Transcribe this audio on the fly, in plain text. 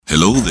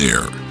Hello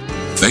there.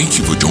 Thank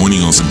you for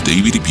joining us on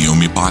David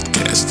Ibiyeomie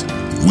Podcast.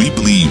 We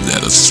believe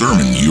that a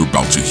sermon you're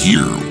about to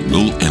hear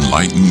will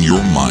enlighten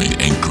your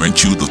mind and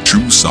grant you the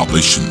true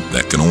salvation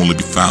that can only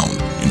be found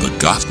in the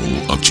gospel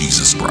of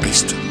Jesus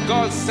Christ.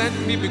 God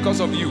sent me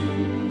because of you.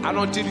 And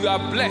until you are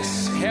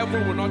blessed,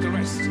 heaven will not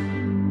rest.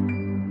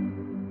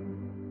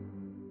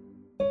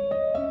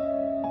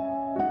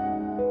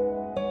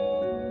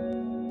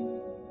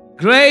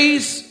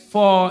 Grace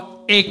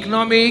for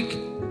economic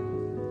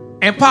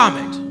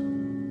empowerment.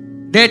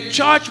 The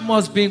church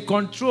must be in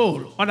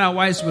control,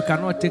 otherwise we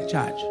cannot take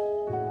charge.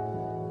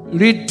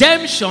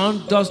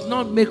 Redemption does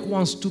not make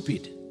one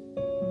stupid.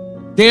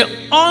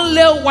 The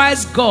only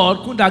wise God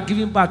couldn't have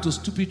given birth to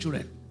stupid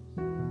children.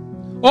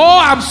 Oh,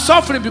 I'm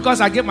suffering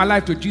because I gave my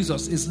life to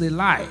Jesus. It's a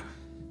lie.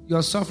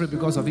 You're suffering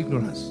because of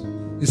ignorance.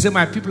 You say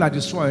my people are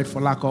destroyed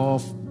for lack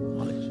of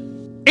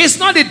knowledge. It's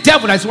not the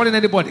devil that's running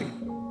anybody.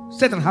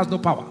 Satan has no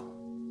power.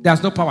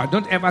 There's no power.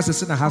 Don't ever say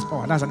Satan has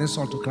power. That's an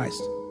insult to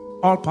Christ.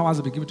 All powers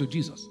will be given to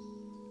Jesus.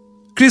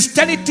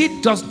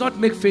 Christianity does not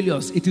make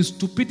failures. It is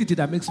stupidity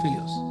that makes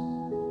failures.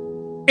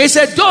 It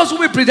said those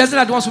whom he predestined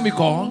are the ones whom he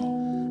called.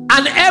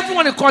 And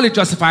everyone he called is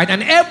justified.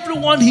 And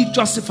everyone he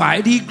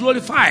justified, he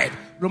glorified.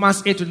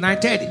 Romans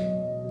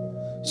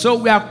 8-9:30. So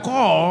we are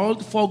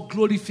called for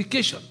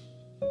glorification.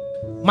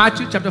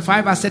 Matthew chapter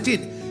 5 verse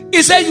 13.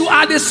 He said you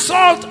are the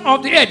salt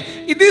of the earth.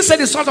 He didn't say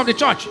the salt of the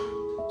church.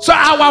 So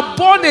our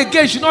born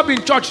again should not be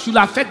in church. It should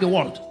affect the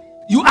world.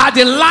 You are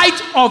the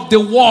light of the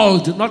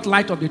world, not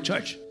light of the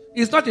church.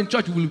 It's not in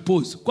church you will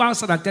pose. Go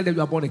outside and tell them you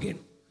are born again.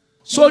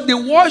 So the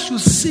world should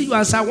see you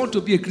and say, I want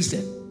to be a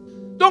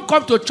Christian. Don't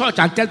come to church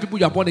and tell people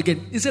you are born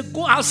again. He said,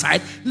 go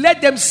outside,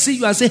 let them see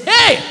you and say,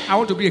 hey, I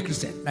want to be a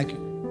Christian like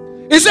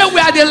you. He said,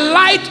 we are the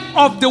light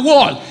of the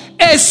world.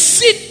 A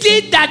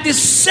city that is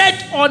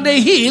set on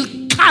a hill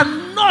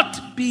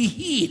cannot be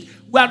hid.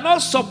 We are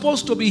not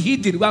supposed to be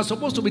hidden. We are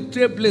supposed to be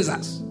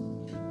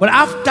trailblazers. But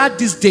after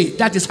this day,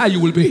 that is how you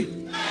will be.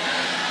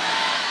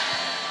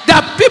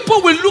 That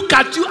people will look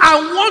at you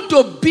and want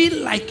to be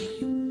like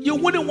you. You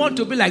wouldn't want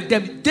to be like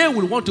them. They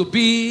will want to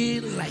be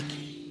like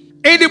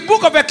you. In the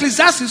book of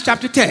Ecclesiastes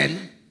chapter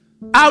 10,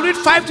 I'll read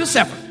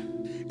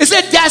 5-7. It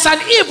said, there's an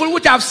evil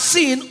which I've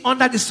seen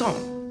under the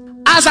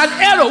sun, as an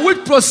arrow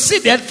which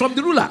proceeded from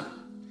the ruler.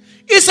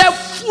 It said,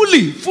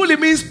 fully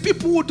means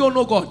people who don't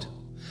know God,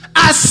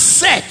 are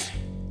set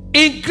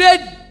in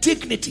great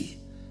dignity,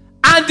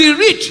 and the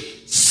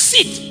rich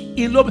sit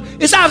in low.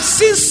 It said, I've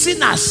seen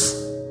sinners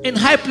in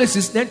high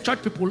places, then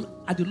church people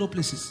at the low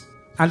places.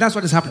 And that's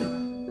what is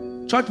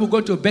happening. Church will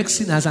go to beg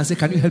sinners and say,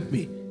 can you help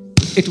me?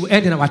 It will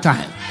end in our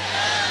time.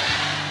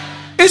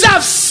 Is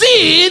I've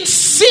seen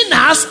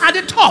sinners at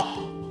the top.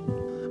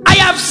 I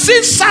have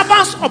seen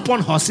servants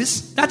upon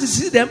horses. That is,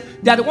 see them,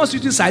 they are the ones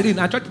using siren,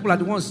 and church people are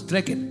the ones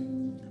trekking.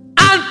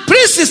 And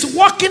princes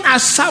walking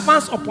as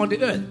servants upon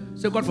the earth.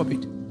 Say, God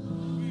forbid.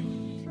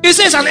 It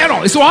says an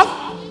error. It's what?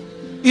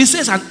 It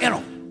says an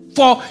error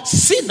for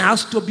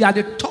sinners to be at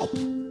the top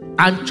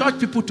and church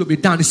people to be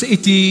down. He said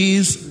it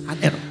is an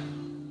error.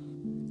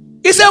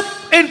 He said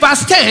in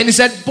verse 10, he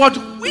said, but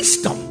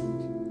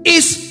wisdom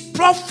is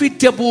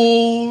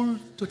profitable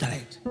to the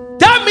right.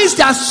 That means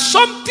there's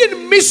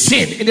something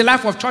missing in the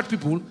life of church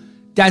people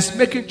that's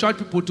making church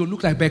people to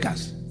look like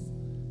beggars.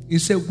 He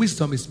said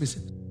wisdom is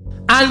missing.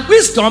 And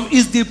wisdom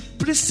is the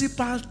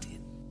principal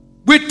thing.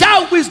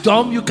 Without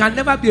wisdom, you can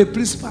never be a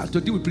principal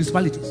to deal with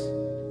principalities.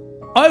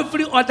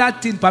 Every other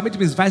thing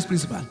permitted is vice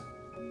principal.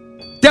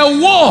 The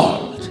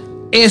world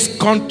is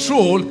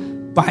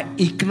controlled by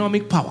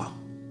economic power.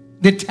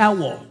 The entire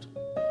world.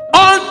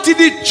 Until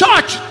the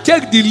church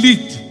take the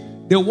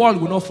lead, the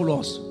world will not follow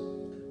us.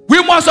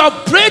 We must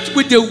operate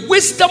with the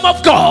wisdom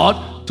of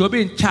God to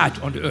be in charge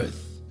on the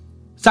earth.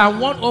 Psalm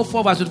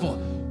 104 verse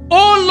 24.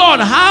 Oh Lord,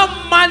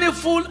 how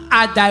manifold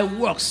are thy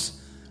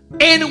works.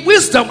 In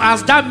wisdom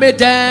hast thou made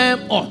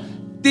them all.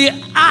 The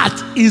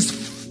earth is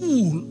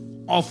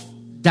full of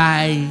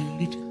thy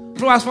riches.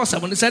 Proverbs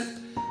 4:7, it said,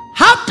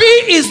 happy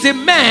is the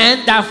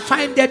man that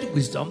findeth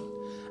wisdom,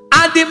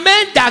 and the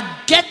man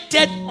that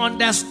getteth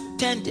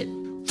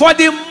understanding. For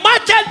the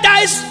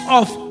merchandise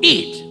of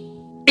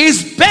it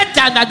is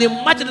better than the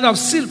merchandise of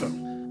silver,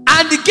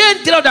 and the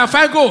gain thereof than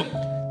fine gold.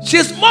 She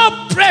is more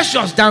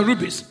precious than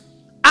rubies.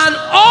 And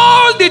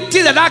all the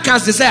things that thou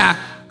canst desire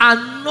are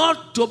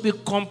not to be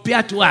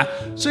compared to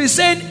her. So he's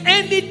saying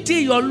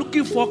anything you're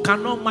looking for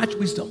cannot match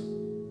wisdom.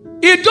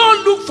 You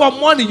don't look for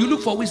money, you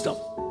look for wisdom.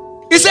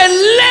 He said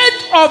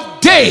length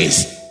of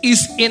days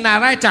is in her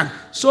right hand.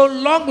 So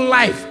long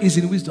life is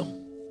in wisdom.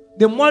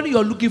 The money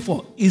you're looking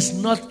for is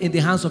not in the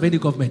hands of any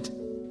government.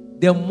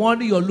 The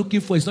money you're looking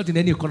for is not in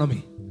any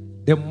economy.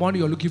 The money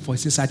you're looking for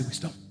is inside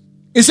wisdom.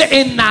 He said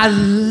in her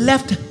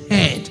left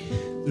hand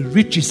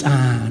riches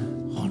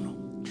and honor.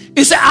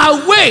 He said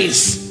our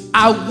ways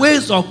are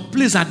ways of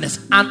pleasantness,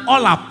 and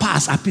all our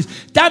paths are peace.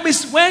 That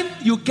means when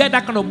you get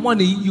that kind of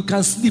money, you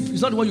can sleep.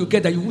 It's not the one you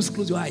get that you won't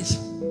close your eyes.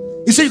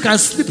 He said you can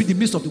sleep in the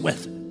midst of the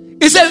wealth.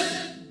 He said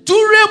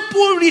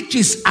durable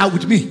riches are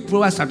with me.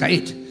 Proverbs chapter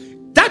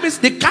 8. That means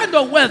the kind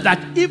of wealth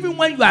that even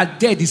when you are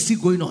dead is still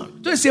going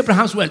on. Don't see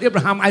Abraham's wealth.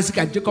 Abraham, Isaac,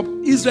 and Jacob,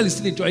 Israel is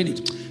still enjoying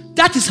it.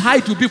 That is how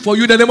it will be for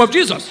you in the name of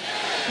Jesus.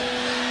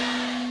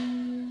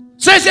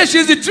 So he says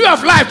she's the tree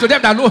of life to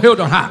them that no held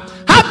on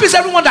her. Happy is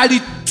everyone that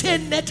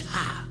retained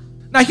her.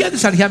 Now hear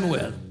this and hear me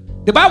well.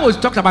 The Bible is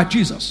talking about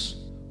Jesus,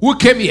 who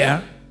came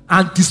here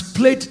and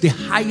displayed the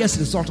highest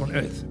result on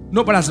earth.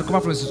 Nobody has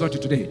recovered from this result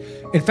today.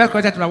 In 1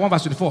 Corinthians 1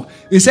 verse 24,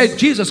 it said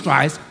Jesus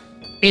Christ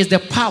is the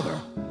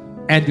power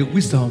and the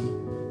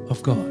wisdom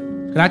of God.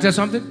 Can I tell you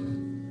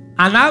something?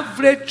 An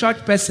average church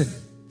person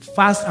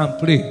fast and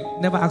pray,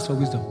 never ask for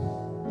wisdom.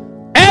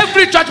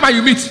 Every church man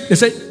you meet, they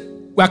say,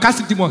 we are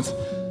casting demons.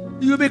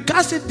 You will be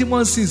casting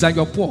demons since and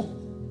you're poor.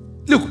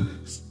 Look,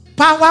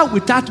 power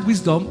without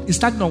wisdom is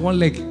standing on one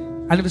leg.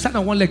 And if you stand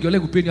on one leg, your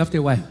leg will pain you after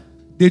a while.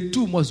 The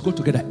two must go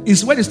together.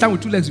 It's when you stand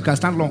with two legs, you can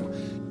stand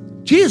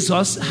long.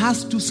 Jesus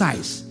has two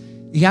sides.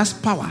 He has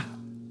power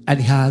and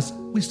he has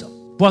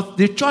wisdom. But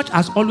the church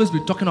has always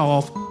been talking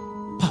of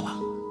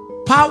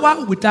power.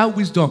 Power without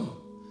wisdom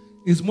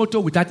is motor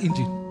without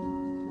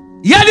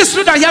engine. Hear this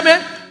truth and hear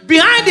me.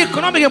 Behind the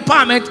economic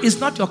empowerment is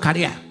not your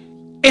career.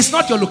 It's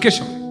not your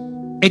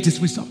location. It is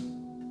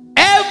wisdom.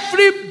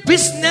 Every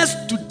business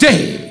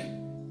today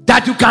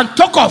that you can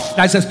talk of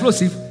that is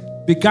explosive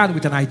began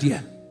with an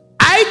idea.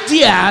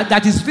 Idea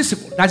that is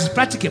visible, that is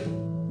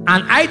practicable.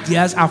 And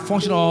ideas are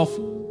function of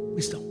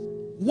wisdom.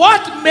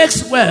 What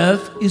makes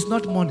wealth is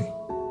not money.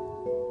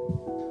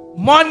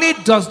 Money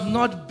does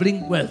not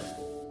bring wealth.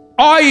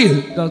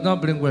 Oil does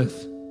not bring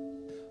wealth.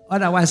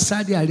 Otherwise,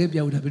 Saudi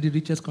Arabia would have been the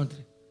richest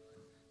country.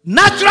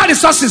 Natural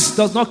resources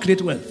does not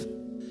create wealth.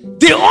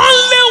 The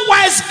only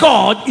wise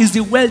God is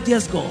the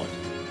wealthiest God.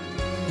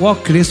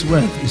 What creates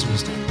wealth is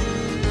wisdom.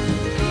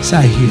 So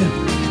I hear.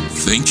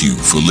 Thank you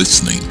for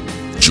listening.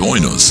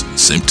 Join us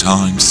same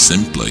time,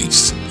 same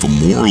place for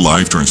more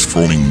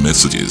life-transforming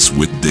messages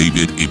with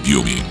David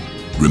Ibiyeomie.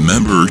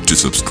 Remember to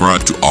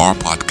subscribe to our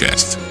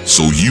podcast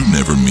so you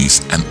never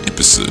miss an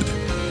episode.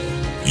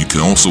 You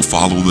can also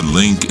follow the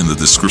link in the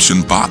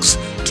description box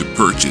to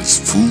purchase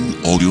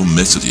full audio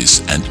messages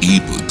and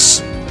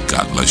ebooks.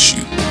 God bless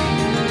you.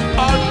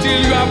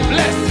 Until you are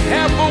blessed,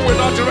 heaven will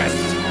not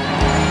rest.